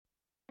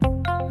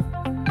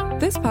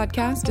This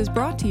podcast is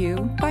brought to you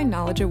by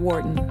Knowledge at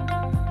Wharton.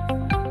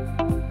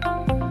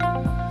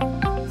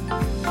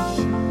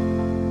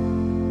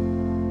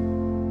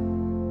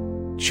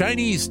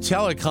 Chinese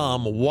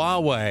telecom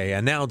Huawei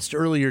announced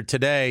earlier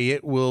today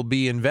it will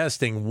be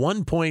investing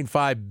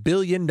 $1.5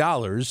 billion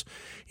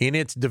in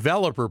its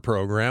developer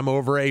program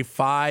over a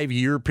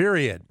 5-year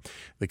period.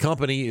 The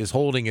company is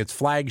holding its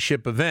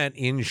flagship event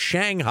in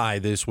Shanghai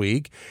this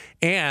week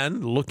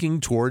and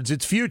looking towards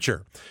its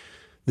future.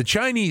 The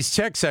Chinese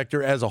tech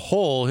sector as a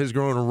whole has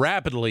grown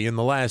rapidly in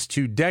the last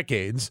 2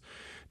 decades.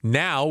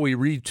 Now we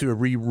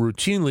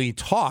routinely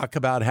talk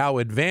about how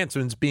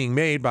advancements being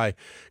made by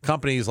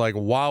companies like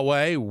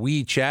Huawei,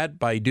 WeChat,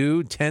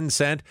 Baidu,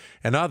 Tencent,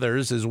 and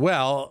others as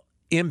well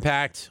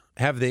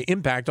have the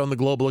impact on the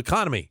global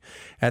economy.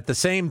 At the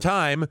same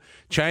time,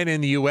 China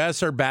and the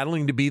U.S. are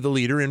battling to be the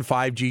leader in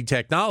 5G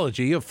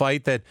technology, a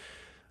fight that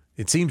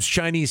it seems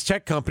Chinese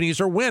tech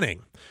companies are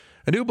winning.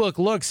 A new book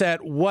looks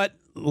at what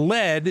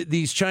led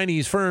these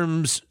Chinese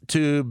firms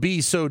to be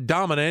so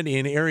dominant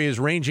in areas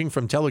ranging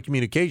from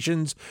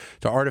telecommunications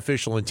to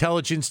artificial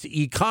intelligence to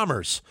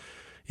e-commerce.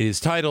 It is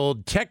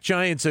titled Tech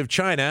Giants of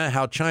China,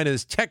 How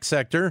China's Tech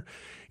Sector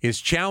is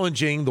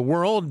Challenging the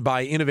World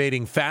by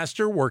Innovating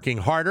Faster, Working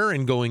Harder,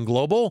 and Going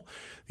Global.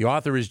 The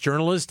author is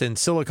journalist and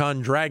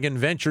Silicon Dragon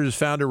Ventures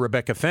founder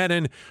Rebecca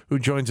Fenton, who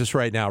joins us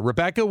right now.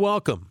 Rebecca,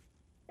 welcome.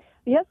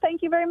 Yes,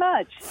 thank you very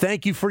much.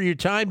 Thank you for your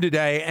time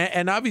today.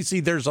 And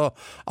obviously, there's a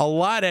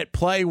lot at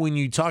play when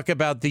you talk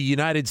about the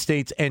United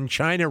States and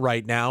China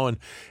right now.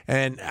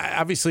 And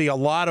obviously, a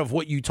lot of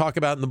what you talk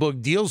about in the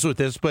book deals with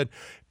this. But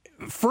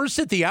first,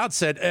 at the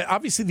outset,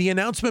 obviously, the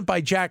announcement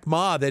by Jack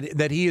Ma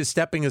that he is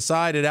stepping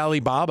aside at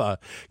Alibaba.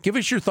 Give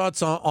us your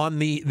thoughts on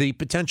the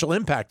potential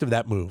impact of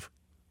that move.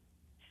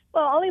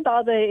 Well,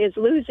 Alibaba is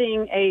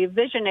losing a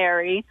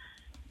visionary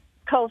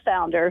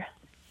co-founder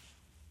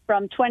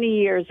from 20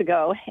 years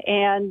ago,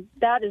 and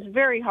that is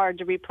very hard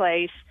to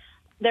replace.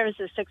 There's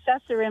a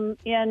successor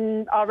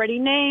in already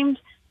named,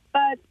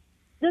 but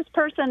this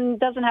person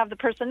doesn't have the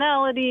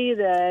personality,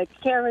 the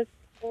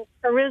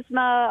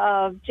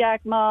charisma of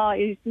Jack Ma.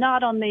 He's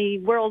not on the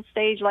world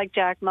stage like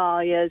Jack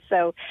Ma is.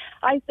 So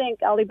I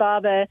think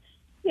Alibaba,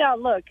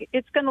 look,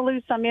 it's going to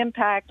lose some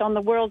impact on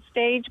the world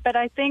stage, but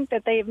I think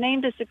that they've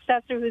named a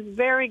successor who's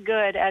very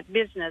good at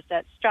business,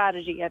 at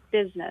strategy, at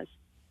business,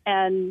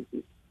 and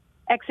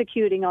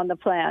executing on the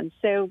plan.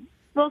 So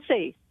we'll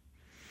see.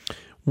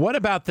 What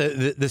about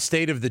the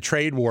state of the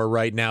trade war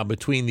right now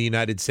between the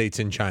United States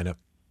and China?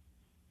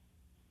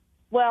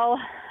 Well,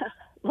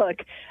 look,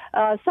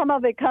 some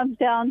of it comes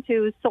down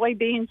to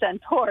soybeans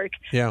and pork,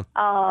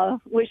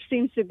 which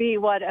seems to be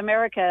what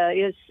America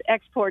is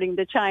exporting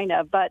to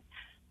China. But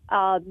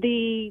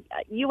the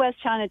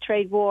U.S.-China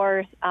trade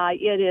war,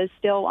 it is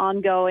still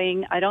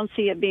ongoing. I don't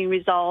see it being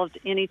resolved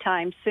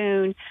anytime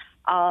soon.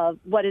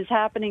 What is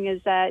happening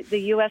is that the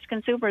U.S.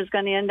 consumer is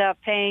going to end up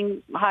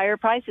paying higher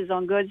prices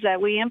on goods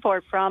that we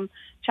import from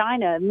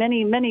China.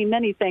 Many, many,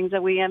 many things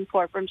that we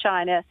import from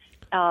China,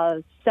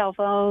 cell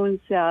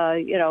phones,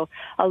 a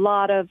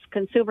lot of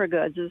consumer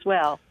goods as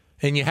well.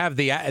 And you have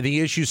the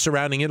issues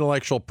surrounding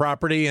intellectual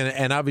property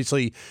and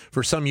obviously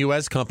for some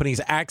U.S.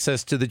 companies,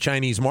 access to the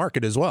Chinese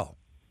market as well.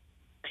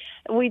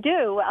 We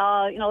do.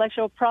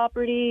 Intellectual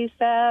property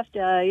theft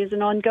is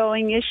an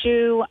ongoing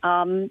issue.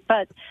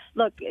 But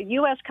look,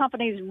 U.S.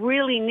 companies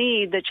really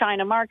need the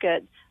China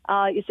market.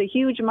 It's a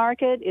huge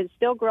market. It's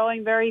still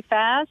growing very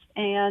fast.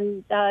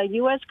 And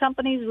U.S.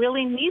 companies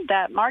really need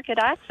that market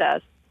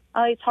access.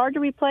 It's hard to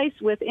replace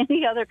with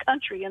any other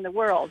country in the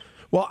world.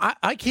 Well,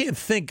 I can't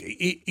think,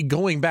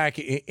 going back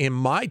in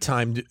my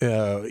time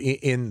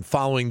in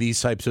following these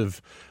types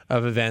of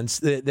events,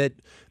 that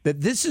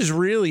this is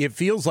really, it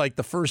feels like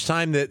the first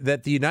time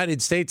that the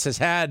United States has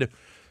had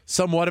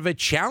somewhat of a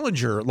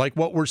challenger, like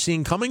what we're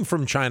seeing coming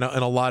from China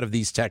in a lot of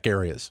these tech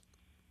areas.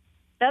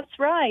 That's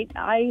right.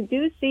 I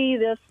do see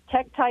this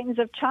tech titans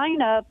of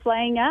China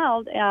playing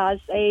out as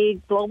a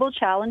global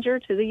challenger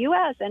to the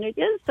U.S., and it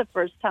is the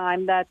first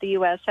time that the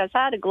U.S. has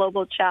had a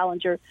global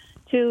challenger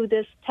to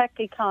this tech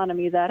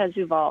economy that has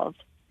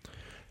evolved.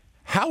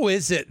 How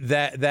is it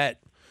that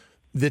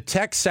the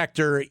tech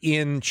sector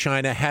in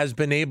China has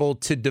been able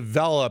to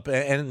develop,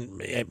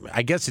 and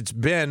I guess it's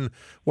been,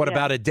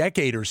 about a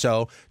decade or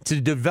so,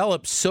 to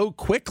develop so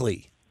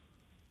quickly?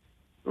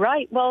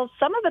 Right. Well,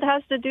 some of it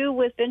has to do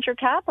with venture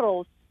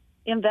capital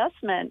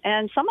investment,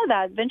 and some of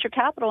that venture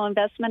capital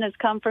investment has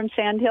come from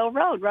Sand Hill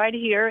Road right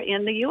here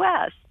in the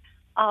U.S.,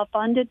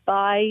 funded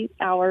by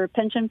our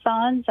pension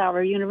funds,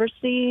 our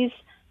universities,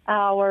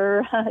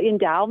 our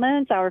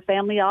endowments, our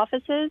family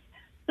offices.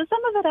 So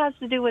some of it has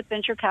to do with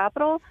venture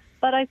capital,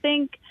 but I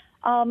think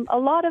a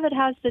lot of it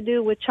has to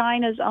do with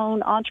China's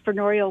own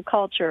entrepreneurial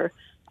culture.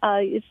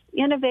 It's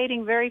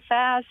innovating very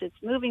fast. It's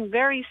moving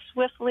very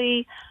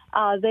swiftly.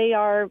 They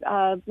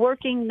are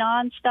working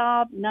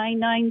nonstop,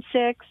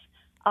 996.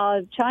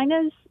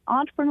 China's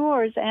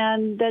entrepreneurs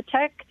and the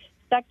tech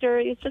sector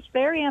is just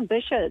very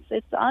ambitious.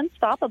 It's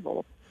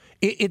unstoppable.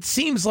 It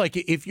seems like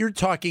if you're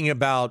talking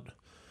about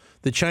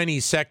the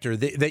Chinese sector,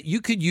 that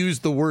you could use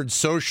the word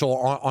social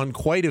on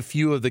quite a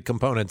few of the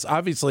components.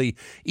 Obviously,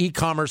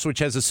 e-commerce, which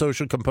has a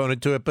social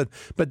component to it, but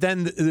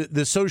then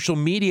the social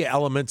media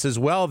elements as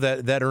well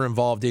that are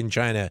involved in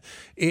China.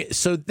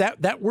 So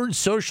that word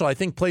social, I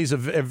think, plays a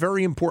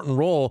very important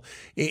role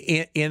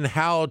in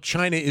how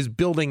China is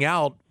building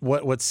out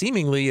what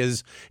seemingly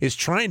is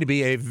trying to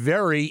be a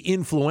very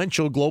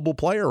influential global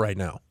player right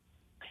now.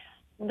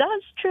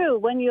 That's true.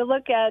 When you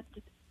look at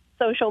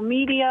social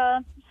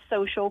media,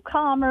 social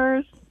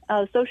commerce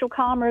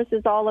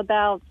is all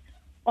about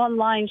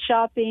online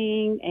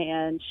shopping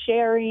and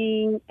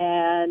sharing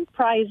and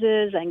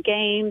prizes and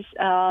games.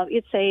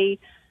 It's a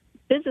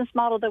business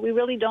model that we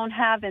really don't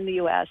have in the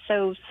U.S.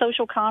 So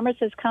social commerce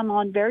has come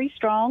on very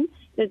strong.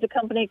 There's a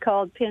company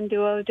called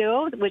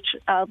Pinduoduo, which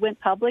went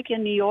public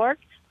in New York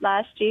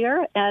last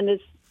year and is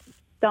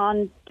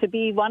gone to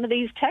be one of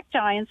these tech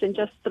giants in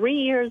just 3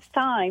 years'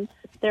 time.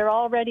 They're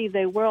already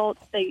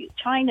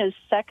China's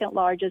second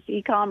largest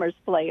e-commerce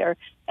player,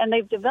 and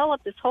they've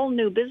developed this whole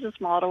new business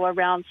model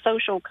around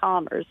social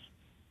commerce.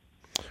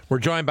 We're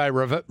joined by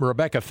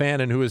Rebecca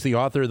Fannin, who is the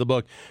author of the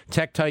book,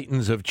 Tech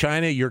Titans of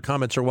China. Your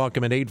comments are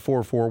welcome at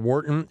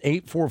 844-WHARTON,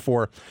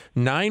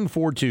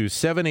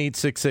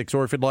 844-942-7866.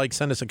 Or if you'd like,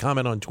 send us a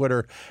comment on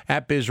Twitter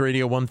at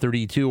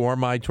BizRadio132 or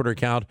my Twitter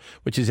account,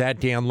 which is at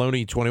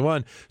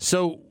DanLoney21.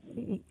 So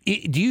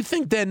do you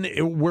think then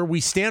where we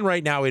stand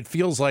right now, it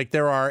feels like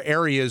there are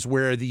areas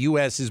where the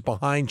U.S. is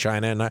behind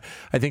China, and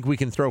I think we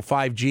can throw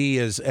 5G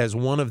as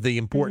one of the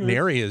important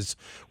areas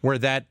where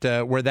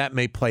that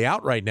may play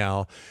out right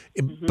now.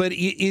 But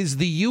is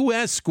the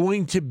U.S.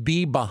 going to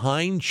be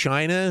behind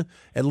China,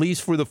 at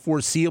least for the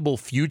foreseeable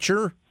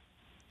future?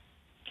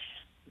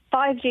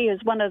 5G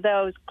is one of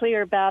those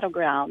clear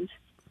battlegrounds,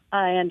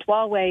 and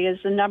Huawei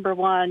is the number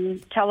one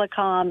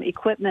telecom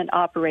equipment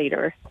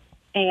operator,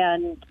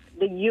 and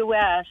the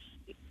U.S.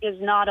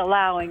 is not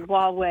allowing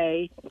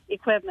Huawei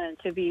equipment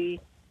to be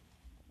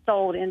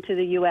sold into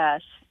the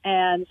U.S.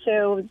 And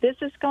so this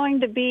is going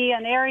to be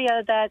an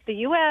area that the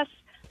U.S.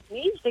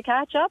 needs to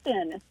catch up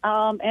in.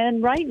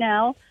 And right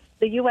now,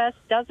 the U.S.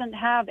 doesn't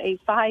have a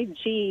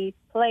 5G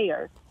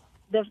player.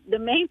 The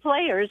main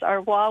players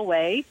are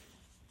Huawei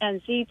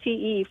and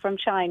ZTE from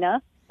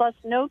China, plus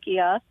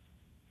Nokia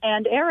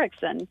and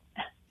Ericsson.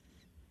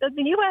 So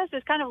the U.S.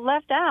 is kind of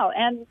left out,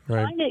 and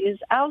China is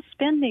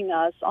outspending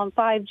us on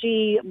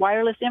 5G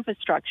wireless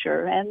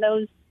infrastructure and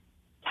those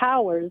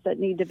towers that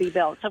need to be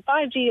built. So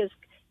 5G is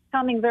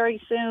coming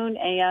very soon,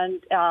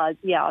 and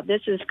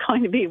this is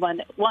going to be one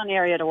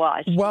area to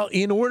watch. Well,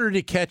 in order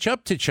to catch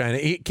up to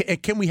China,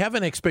 can we have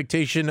an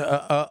expectation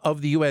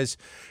of the U.S.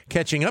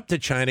 catching up to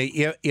China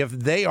if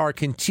they are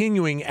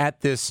continuing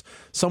at this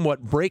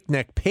somewhat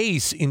breakneck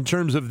pace in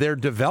terms of their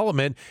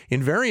development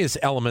in various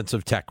elements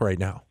of tech right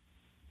now?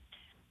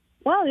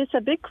 Well, it's a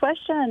big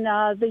question.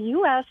 The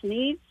U.S.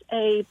 needs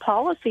a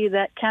policy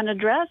that can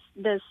address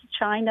this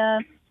China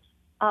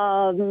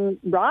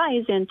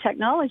rise in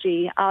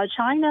technology.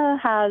 China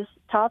has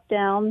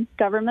top-down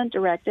government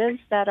directives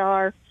that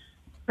are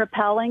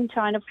propelling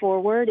China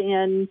forward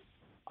in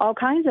all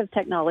kinds of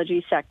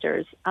technology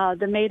sectors.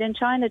 The Made in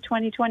China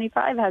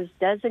 2025 has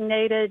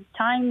designated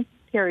time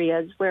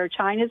periods where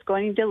China is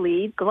going to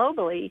lead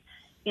globally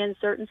in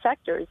certain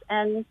sectors.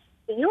 And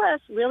the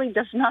U.S. really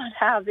does not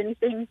have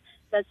anything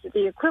that's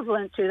the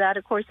equivalent to that.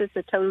 Of course, it's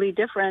a totally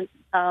different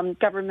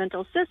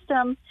governmental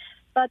system,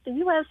 but the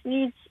U.S.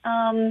 needs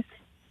some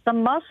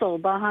muscle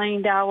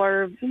behind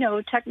our,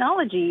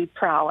 technology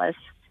prowess.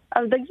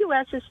 The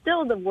U.S. is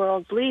still the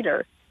world's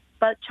leader,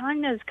 but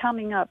China is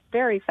coming up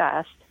very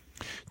fast.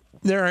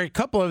 There are a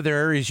couple of other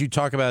areas you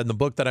talk about in the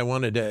book that I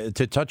wanted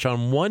to touch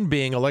on. One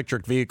being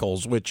electric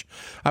vehicles, which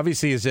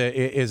obviously is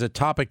a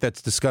topic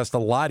that's discussed a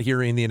lot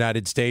here in the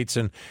United States,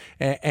 and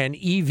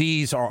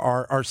EVs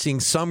are seeing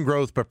some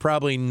growth, but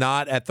probably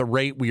not at the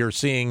rate we are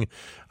seeing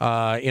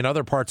in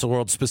other parts of the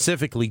world,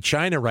 specifically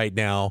China right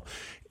now.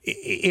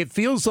 It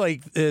feels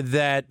like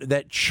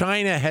that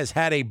China has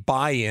had a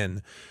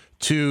buy-in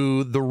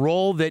to the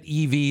role that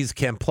EVs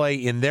can play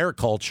in their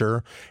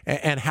culture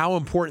and how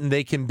important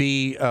they can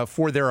be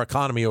for their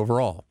economy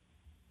overall.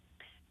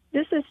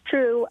 This is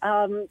true.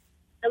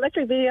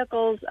 Electric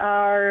vehicles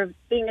are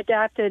being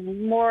adopted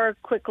more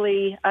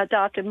quickly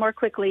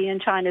in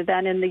China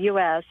than in the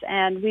U.S.,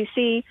 and we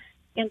see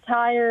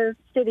entire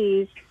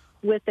cities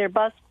with their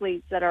bus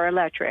fleets that are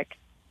electric,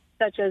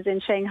 such as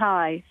in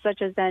Shanghai,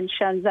 such as in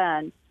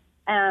Shenzhen,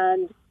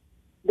 and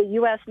the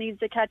U.S. needs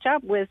to catch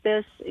up with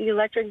this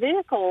electric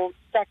vehicle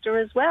sector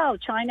as well.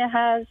 China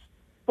has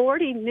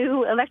 40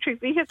 new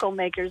electric vehicle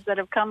makers that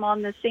have come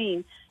on the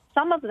scene.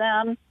 Some of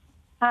them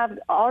have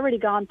already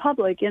gone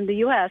public in the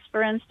U.S.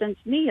 For instance,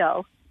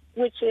 NIO,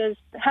 which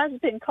has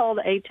been called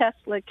a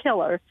Tesla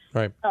killer.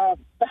 Right.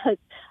 But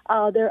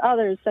there are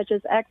others, such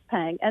as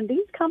XPeng. And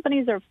these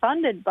companies are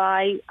funded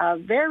by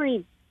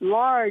very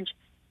large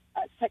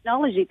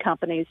technology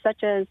companies,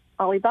 such as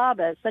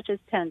Alibaba, such as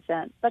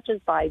Tencent, such as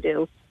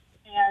Baidu.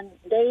 And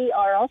they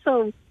are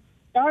also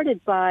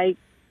started by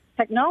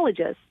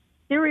technologists,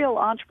 serial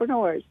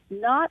entrepreneurs,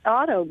 not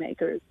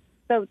automakers.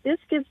 So this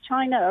gives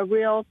China a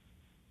real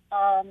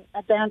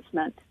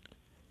advancement.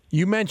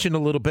 You mentioned a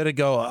little bit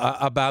ago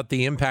about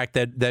the impact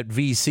that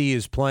VC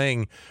is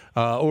playing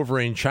over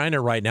in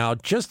China right now.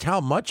 Just how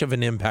much of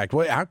an impact?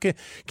 How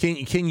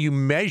can you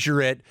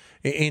measure it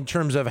in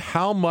terms of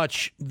how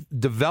much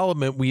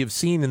development we have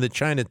seen in the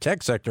China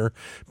tech sector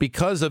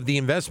because of the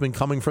investment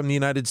coming from the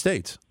United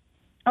States?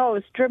 Oh,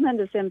 it's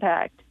tremendous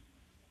impact.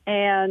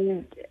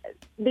 And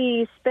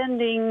the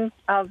spending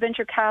of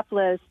venture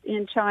capitalists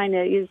in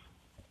China is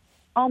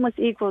almost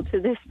equal to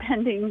the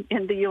spending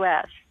in the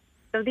U.S.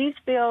 So these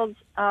fields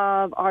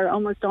are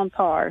almost on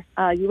par,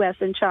 U.S.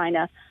 and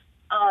China.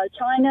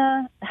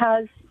 China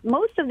has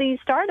most of these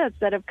startups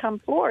that have come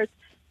forth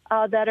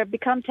that have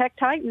become tech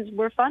titans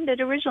were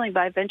funded originally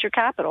by venture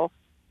capital.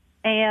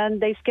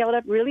 And they scaled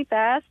up really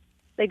fast.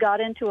 They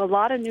got into a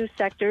lot of new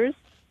sectors.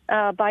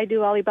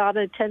 Baidu,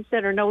 Alibaba,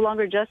 Tencent are no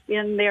longer just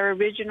in their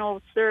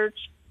original search,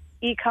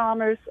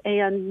 e-commerce,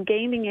 and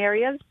gaming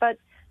areas, but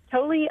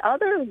totally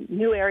other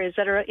new areas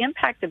that are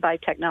impacted by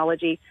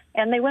technology.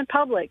 And they went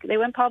public. They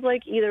went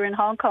public either in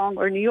Hong Kong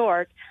or New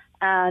York,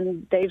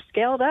 and they've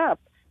scaled up.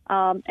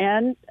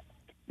 And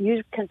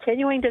you're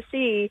continuing to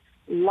see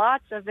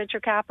lots of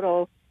venture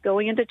capital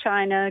going into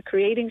China,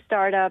 creating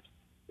startups.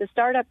 The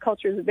startup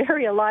culture is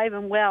very alive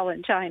and well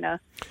in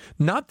China.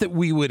 Not that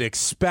we would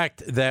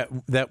expect that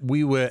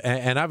we would,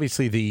 and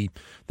obviously the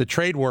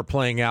trade war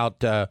playing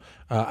out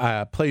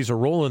plays a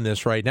role in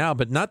this right now,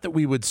 but not that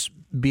we would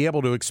be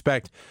able to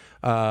expect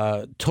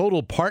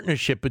total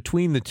partnership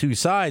between the two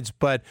sides,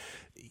 but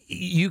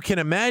you can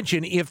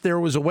imagine if there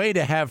was a way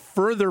to have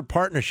further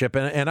partnership,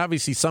 and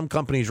obviously some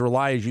companies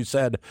rely, as you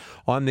said,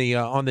 on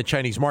the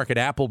Chinese market,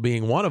 Apple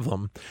being one of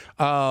them,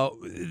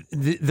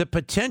 the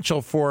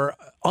potential for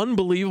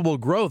unbelievable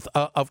growth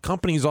of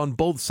companies on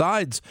both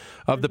sides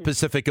of the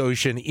Pacific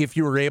Ocean if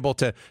you were able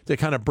to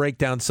kind of break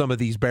down some of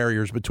these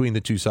barriers between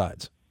the two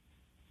sides.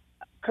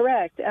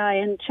 Correct.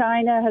 And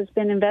China has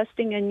been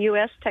investing in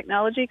U.S.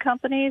 technology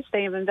companies.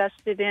 They have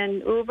invested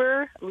in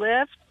Uber,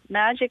 Lyft,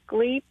 Magic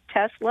Leap,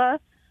 Tesla,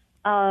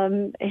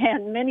 and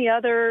many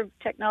other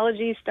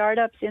technology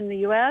startups in the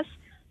U.S.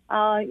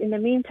 In the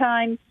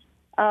meantime,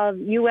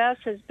 U.S.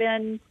 has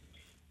been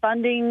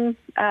funding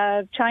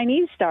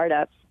Chinese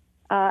startups.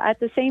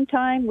 At the same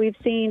time, we've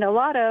seen a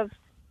lot of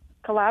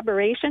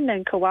collaboration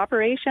and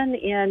cooperation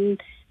in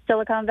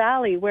Silicon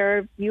Valley,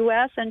 where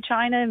U.S. and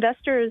China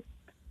investors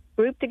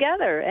group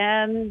together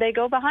and they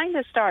go behind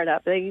the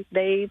startup.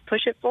 They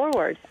push it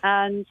forward.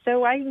 And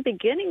so I'm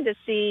beginning to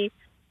see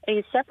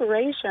a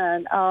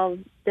separation of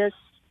this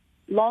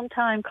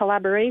long-time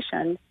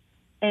collaboration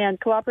and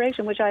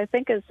cooperation, which I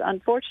think is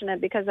unfortunate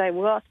because I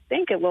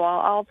think it will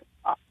all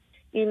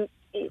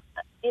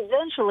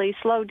eventually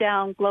slow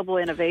down global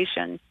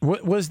innovation.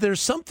 Was there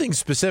something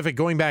specific,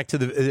 going back to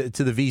the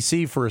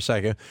VC for a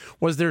second,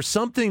 was there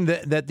something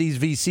that these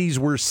VCs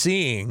were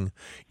seeing,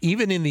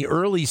 even in the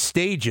early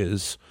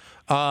stages,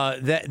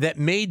 that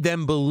made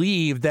them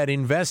believe that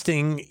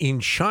investing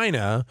in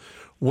China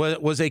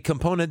was a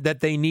component that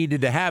they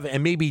needed to have,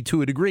 and maybe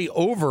to a degree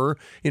over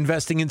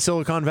investing in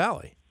Silicon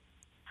Valley?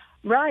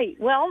 Right.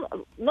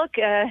 Well, look,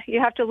 you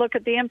have to look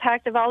at the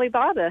impact of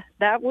Alibaba.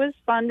 That was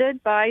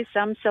funded by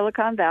some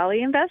Silicon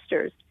Valley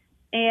investors,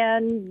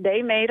 and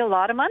they made a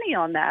lot of money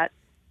on that.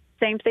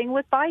 Same thing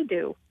with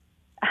Baidu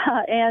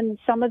and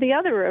some of the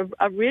other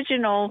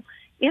original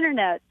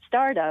Internet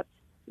startups.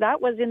 That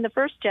was in the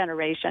first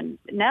generation.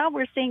 Now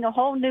we're seeing a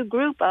whole new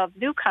group of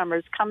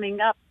newcomers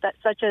coming up,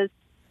 such as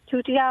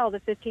Toutiao,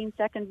 the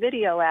 15-second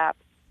video app,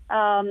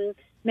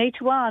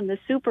 Meituan, the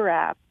super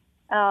app,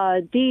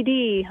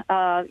 Didi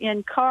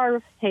in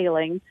car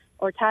hailing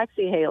or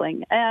taxi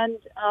hailing, and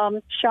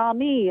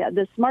Xiaomi,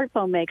 the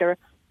smartphone maker.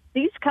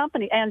 These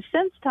companies, and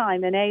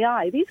SenseTime and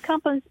AI, these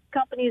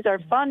companies are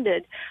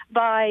funded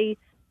by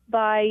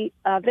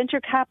venture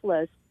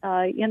capitalists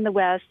in the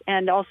West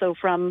and also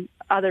from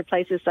other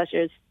places such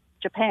as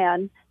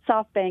Japan.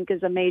 SoftBank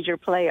is a major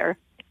player.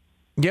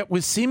 Yet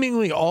with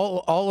seemingly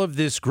all of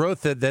this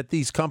growth that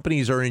these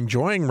companies are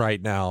enjoying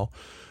right now,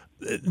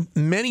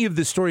 many of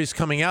the stories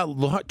coming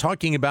out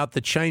talking about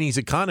the Chinese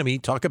economy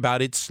talk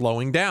about it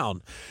slowing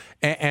down.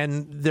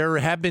 And there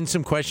have been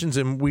some questions,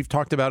 and we've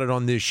talked about it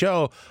on this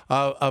show,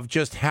 of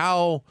just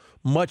how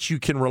much you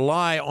can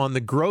rely on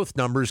the growth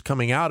numbers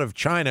coming out of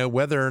China,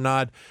 whether or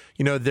not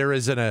there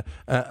is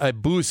a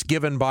boost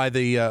given by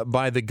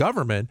the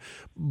government.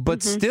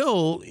 But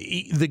still,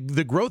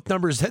 the growth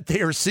numbers that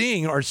they are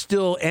seeing are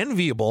still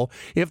enviable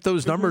if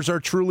those numbers are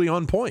truly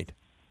on point.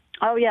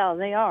 Oh, yeah,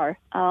 they are.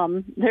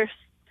 There's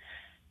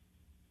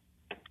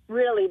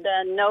really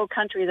been no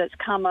country that's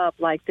come up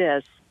like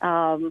this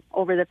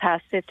over the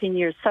past 15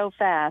 years so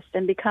fast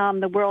and become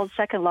the world's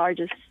second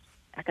largest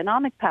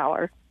economic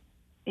power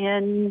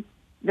in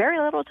very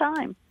little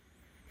time.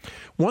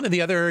 One of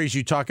the other areas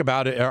you talk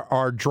about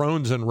are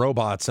drones and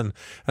robots, and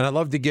I'd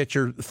love to get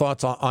your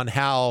thoughts on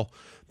how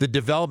the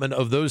development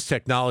of those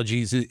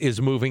technologies is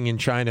moving in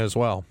China as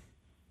well.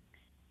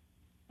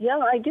 Yeah,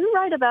 I do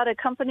write about a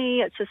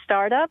company. It's a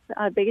startup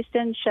based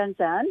in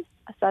Shenzhen,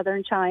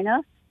 southern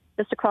China,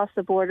 just across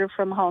the border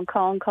from Hong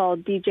Kong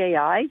called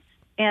DJI,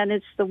 and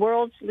it's the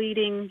world's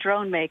leading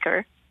drone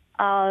maker.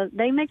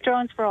 They make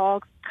drones for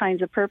all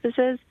kinds of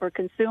purposes, for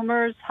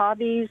consumers,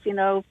 hobbies,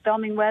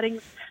 filming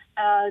weddings,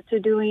 to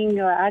doing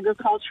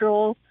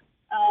agricultural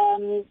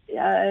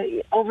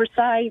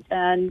oversight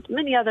and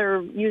many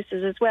other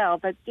uses as well.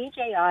 But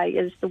DJI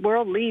is the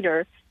world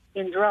leader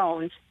in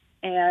drones,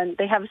 and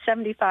they have a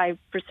 75%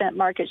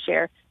 market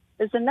share.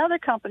 There's another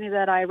company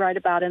that I write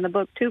about in the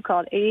book, too,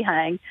 called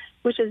Ahang,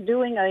 which is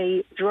doing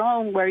a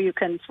drone where you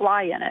can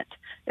fly in it.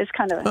 It's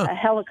kind of a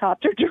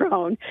helicopter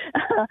drone.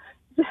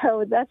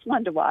 So that's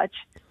one to watch.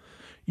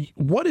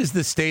 What is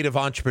the state of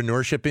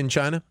entrepreneurship in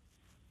China?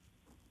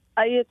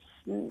 It's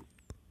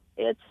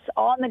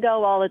on the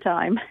go all the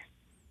time.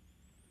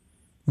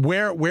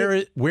 Where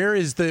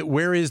is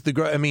the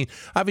growth? I mean,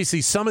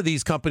 obviously, some of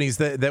these companies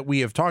that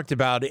we have talked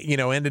about,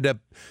 ended up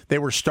they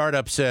were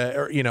startups,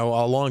 a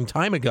long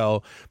time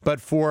ago.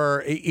 But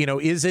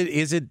is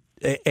it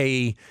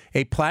a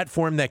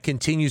platform that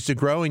continues to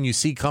grow, and you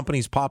see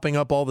companies popping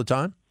up all the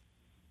time?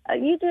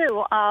 You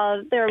do.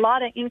 There are a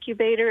lot of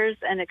incubators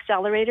and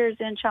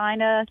accelerators in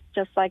China,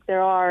 just like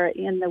there are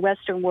in the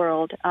Western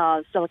world,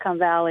 Silicon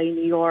Valley,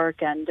 New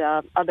York, and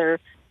other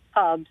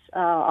hubs,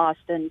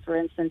 Austin, for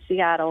instance,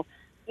 Seattle.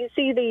 You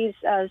see these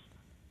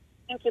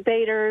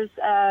incubators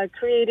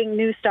creating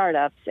new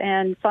startups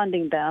and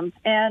funding them.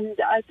 And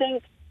I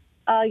think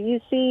you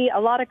see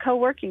a lot of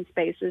co-working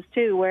spaces,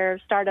 too, where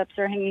startups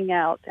are hanging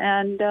out.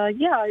 And,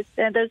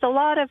 there's a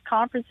lot of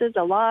conferences,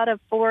 a lot of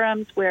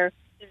forums where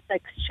there's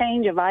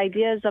exchange of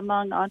ideas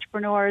among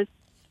entrepreneurs.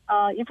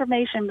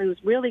 Information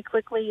moves really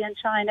quickly in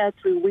China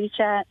through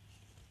WeChat,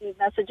 the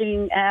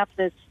messaging app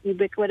that's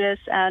ubiquitous.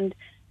 And,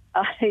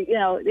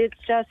 it's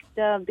just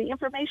the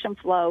information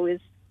flow is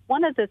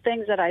one of the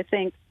things that I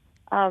think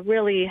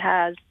really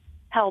has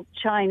helped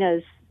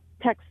China's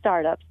tech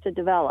startups to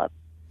develop.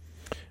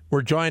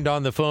 We're joined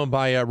on the phone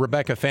by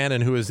Rebecca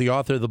Fannin, who is the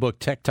author of the book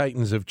Tech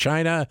Titans of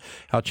China,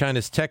 How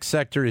China's Tech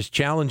Sector is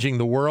Challenging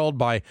the World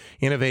by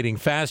Innovating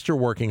Faster,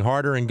 Working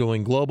Harder, and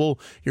Going Global.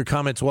 Your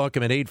comments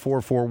welcome at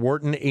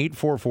 844-WHARTON,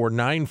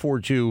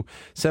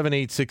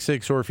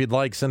 844-942-7866, or if you'd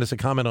like, send us a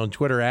comment on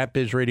Twitter at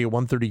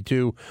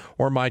BizRadio132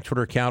 or my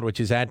Twitter account, which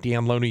is at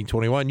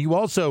DanLoney21. You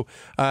also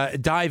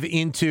dive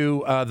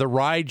into the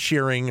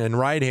ride-sharing and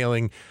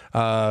ride-hailing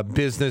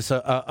business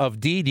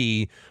of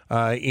Didi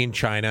in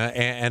China,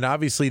 and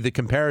obviously the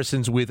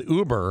comparisons with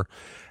Uber.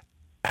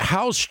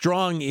 How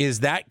strong is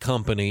that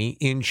company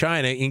in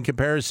China in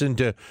comparison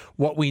to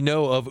what we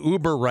know of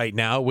Uber right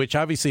now, which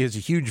obviously has a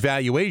huge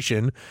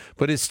valuation,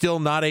 but is still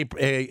not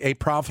a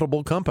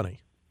profitable company?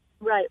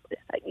 Right.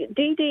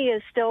 Didi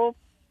is still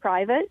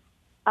private,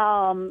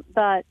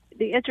 but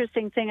the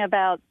interesting thing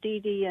about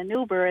Didi and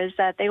Uber is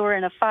that they were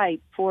in a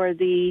fight for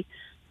the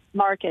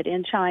market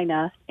in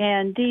China,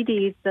 and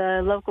Didi,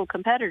 the local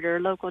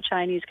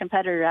Chinese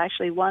competitor,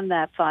 actually won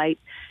that fight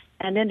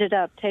and ended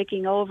up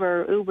taking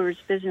over Uber's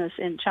business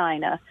in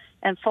China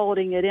and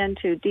folding it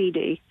into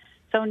Didi.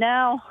 So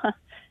now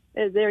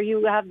there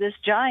you have this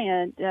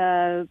giant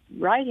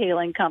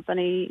ride-hailing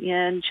company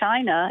in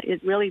China.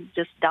 It really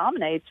just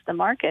dominates the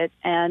market,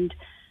 and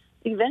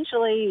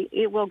eventually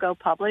it will go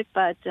public,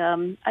 but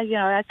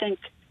I think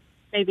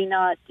maybe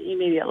not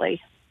immediately.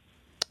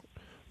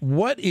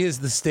 What is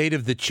the state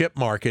of the chip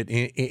market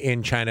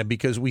in China?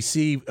 Because we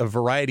see a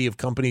variety of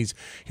companies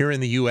here in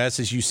the U.S.,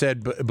 as you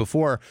said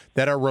before,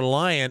 that are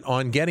reliant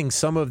on getting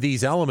some of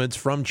these elements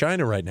from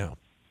China right now.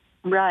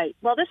 Right.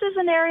 Well, this is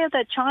an area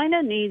that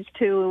China needs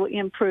to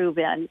improve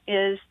in,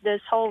 is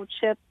this whole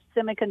chip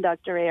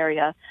semiconductor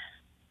area.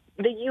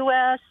 The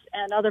U.S.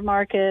 and other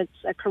markets,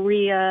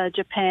 Korea,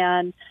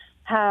 Japan,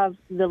 have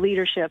the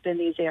leadership in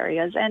these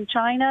areas. And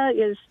China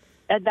is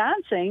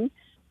advancing,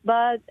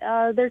 but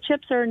their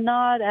chips are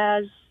not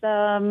as,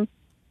 not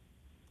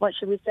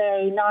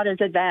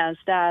as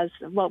advanced as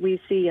what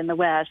we see in the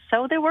West.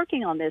 So they're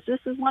working on this.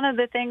 This is one of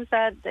the things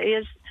that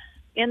is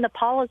in the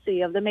policy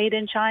of the Made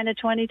in China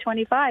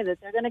 2025, that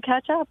they're going to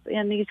catch up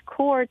in these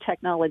core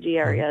technology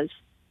areas.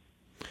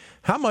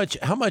 How much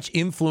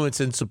influence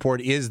and support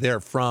is there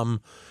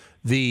from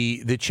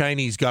the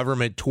Chinese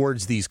government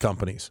towards these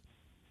companies?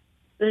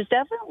 There's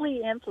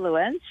definitely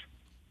influence.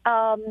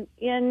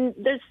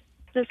 There's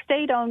the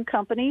state-owned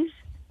companies,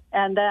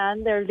 and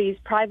then there are these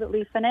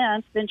privately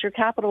financed venture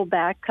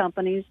capital-backed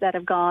companies that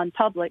have gone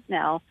public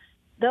now.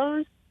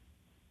 Those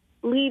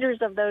leaders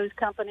of those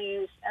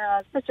companies,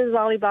 such as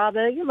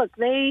Alibaba,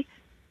 they,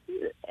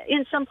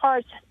 in some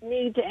parts,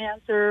 need to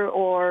answer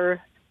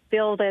or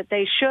feel that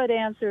they should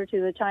answer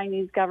to the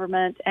Chinese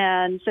government.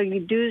 And so you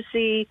do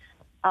see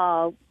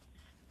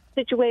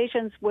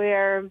situations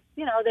where,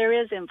 there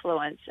is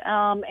influence.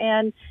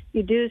 And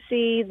you do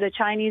see the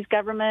Chinese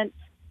government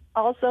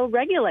also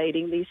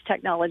regulating these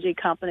technology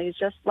companies,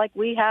 just like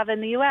we have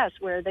in the U.S.,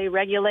 where they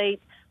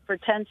regulate for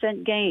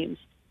 10-cent games.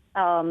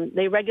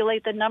 They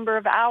regulate the number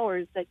of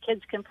hours that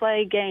kids can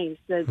play games,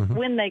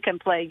 when they can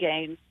play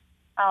games.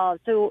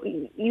 So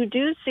you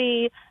do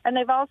see, and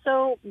they've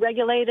also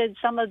regulated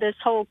some of this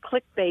whole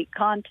clickbait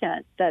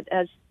content that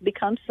has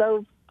become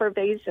so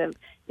pervasive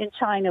in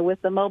China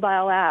with the mobile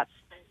apps.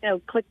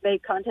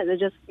 Clickbait content that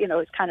just,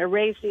 is kind of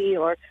racy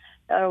or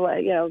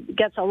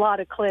gets a lot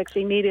of clicks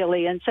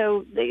immediately. And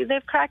so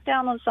they've cracked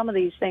down on some of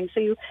these things.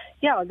 So,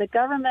 the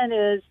government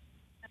is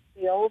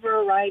the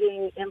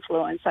overriding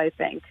influence, I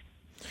think.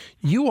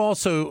 You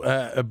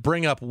also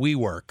bring up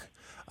WeWork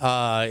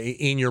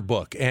in your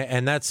book,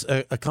 and that's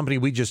a company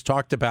we just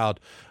talked about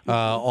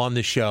on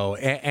the show.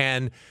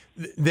 And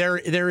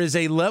there is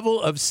a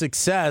level of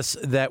success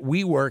that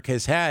WeWork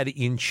has had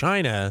in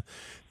China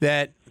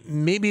that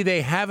maybe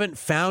they haven't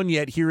found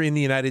yet here in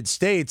the United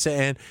States,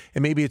 and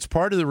maybe it's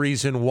part of the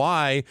reason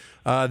why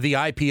the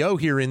IPO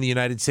here in the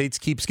United States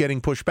keeps getting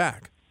pushed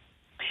back.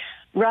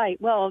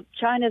 Right. Well,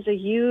 China's a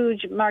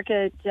huge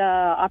market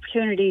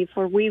opportunity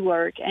for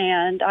WeWork,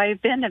 and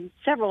I've been to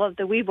several of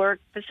the WeWork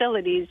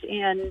facilities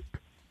in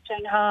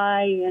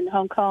Shanghai, in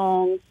Hong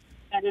Kong,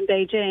 and in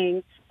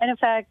Beijing. And in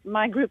fact,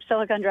 my group,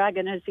 Silicon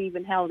Dragon, has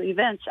even held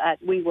events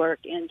at WeWork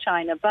in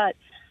China. But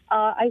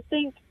I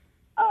think,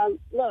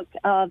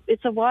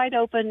 it's a wide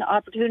open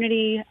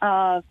opportunity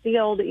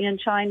field in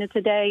China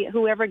today.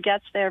 Whoever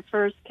gets there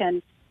first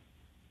can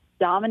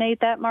dominate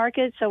that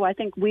market. So I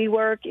think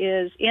WeWork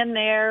is in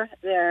there.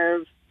 They're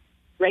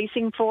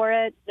racing for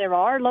it. There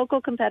are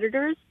local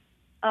competitors,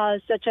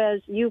 such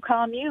as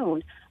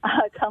Ucommune,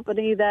 a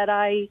company that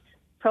I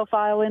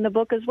profile in the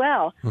book as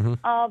well. Mm-hmm.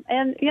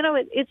 And,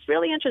 it's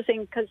really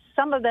interesting because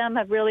some of them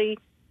have really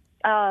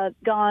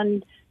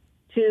gone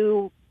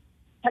to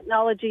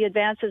technology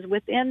advances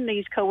within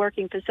these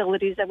co-working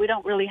facilities that we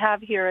don't really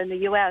have here in the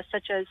U.S.,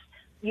 such as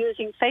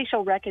using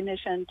facial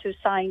recognition to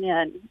sign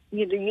in.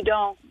 You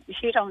don't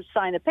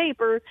sign a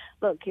paper.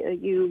 Look,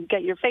 you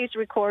get your face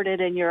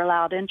recorded and you're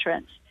allowed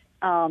entrance.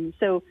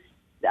 So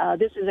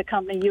this is a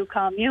company,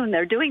 Ucommune.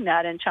 They're doing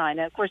that in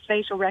China. Of course,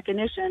 facial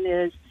recognition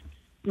is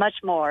much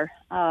more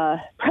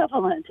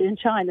prevalent in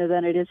China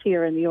than it is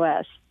here in the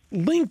U.S.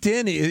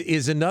 LinkedIn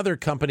is another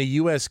company,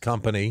 U.S.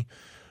 company,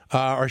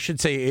 or I should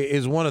say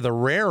is one of the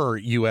rarer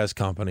U.S.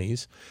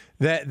 companies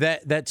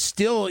that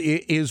still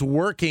is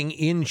working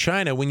in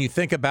China. When you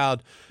think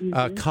about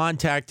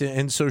contact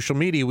and social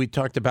media, we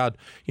talked about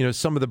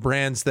some of the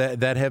brands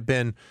that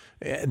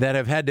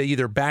have had to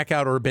either back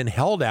out or been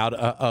held out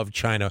of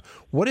China.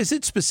 What is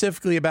it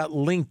specifically about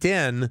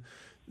LinkedIn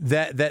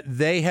that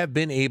they have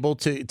been able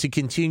to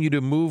continue to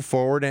move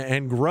forward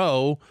and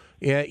grow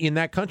in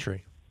that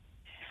country?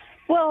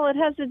 Well, it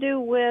has to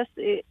do with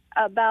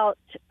about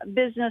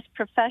business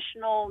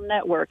professional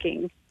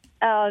networking.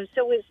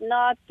 So it's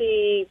not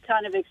the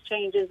kind of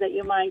exchanges that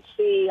you might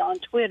see on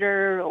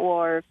Twitter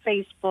or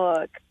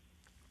Facebook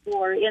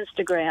or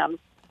Instagram.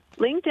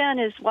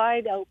 LinkedIn is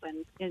wide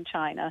open in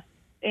China.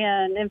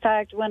 And in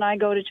fact, when I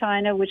go to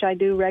China, which I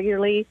do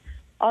regularly,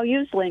 I'll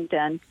use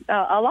LinkedIn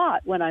a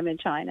lot when I'm in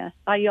China.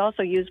 I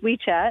also use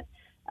WeChat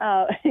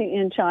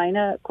in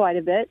China quite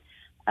a bit.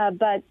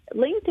 But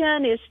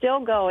LinkedIn is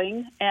still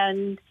going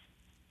and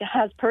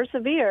has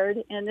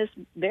persevered in this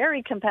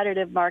very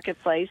competitive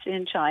marketplace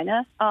in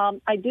China.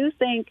 I do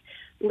think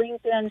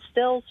LinkedIn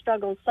still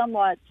struggles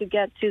somewhat to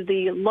get to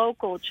the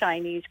local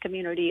Chinese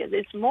community.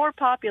 It's more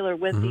popular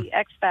with the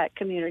expat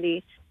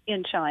community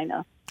in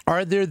China.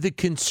 Are there the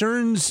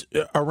concerns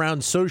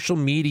around social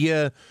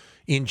media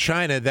in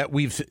China that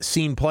we've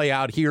seen play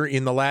out here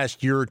in the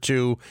last year or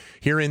two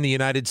here in the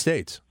United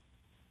States?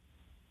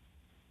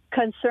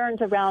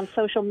 Concerns around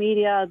social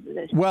media,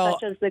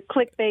 such as the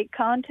clickbait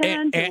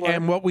content?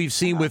 And what we've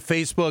seen with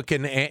Facebook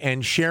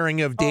and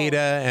sharing of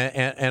data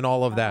and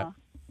all of that.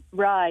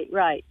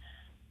 Right.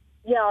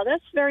 Yeah,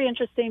 that's very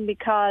interesting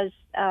because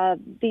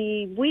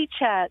the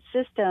WeChat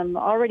system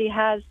already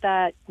has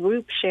that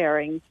group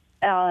sharing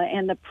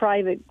and the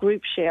private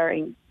group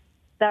sharing.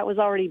 That was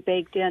already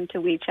baked into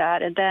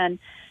WeChat, and then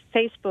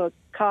Facebook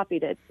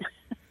copied it.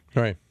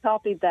 Right.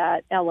 Copied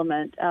that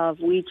element of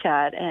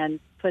WeChat and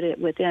put it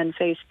within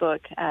Facebook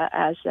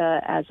as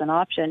an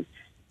option.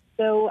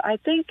 So I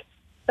think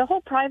the whole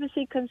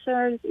privacy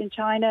concerns in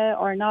China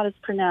are not as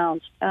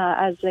pronounced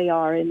as they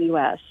are in the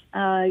U.S.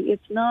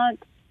 It's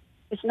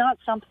not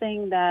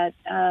something that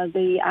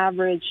the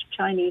average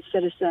Chinese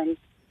citizen,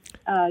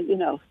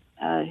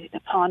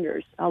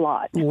 ponders a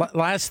lot.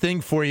 Last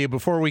thing for you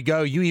before we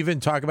go, you even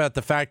talk about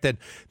the fact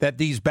that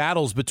these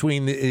battles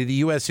between the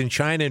U.S. and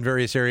China in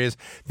various areas,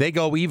 they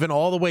go even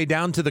all the way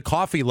down to the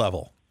coffee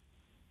level.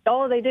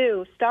 Oh, they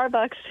do.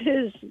 Starbucks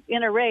is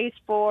in a race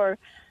for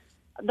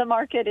the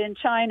market in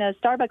China.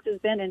 Starbucks has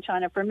been in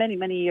China for many,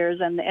 many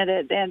years, and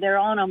they're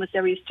on almost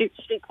every street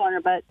corner.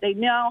 But they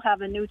now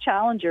have a new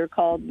challenger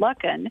called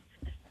Luckin,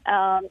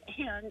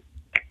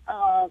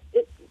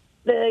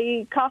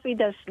 the coffee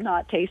does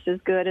not taste as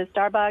good as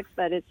Starbucks,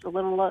 but it's a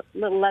little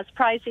less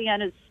pricey,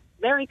 and it's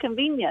very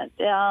convenient.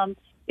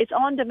 It's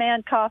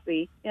on-demand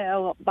coffee,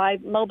 by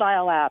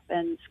mobile app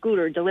and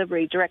scooter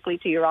delivery directly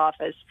to your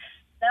office.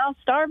 Now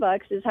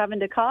Starbucks is having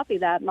to copy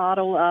that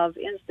model of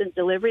instant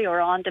delivery or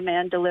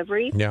on-demand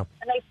delivery. Yeah.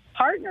 And they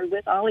partnered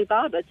with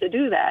Alibaba to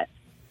do that.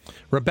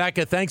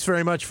 Rebecca, thanks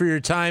very much for your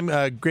time.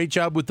 Great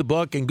job with the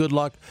book, and good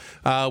luck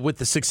with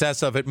the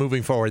success of it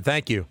moving forward.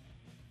 Thank you.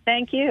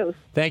 Thank you.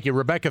 Thank you,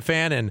 Rebecca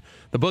Fan. And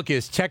the book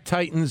is Tech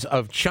Titans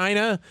of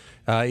China.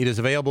 It is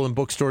available in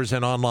bookstores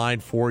and online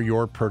for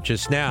your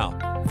purchase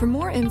now. For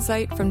more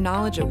insight from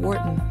Knowledge at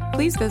Wharton,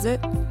 please visit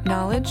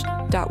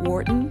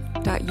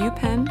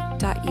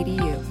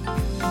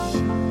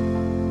knowledge.wharton.upenn.edu.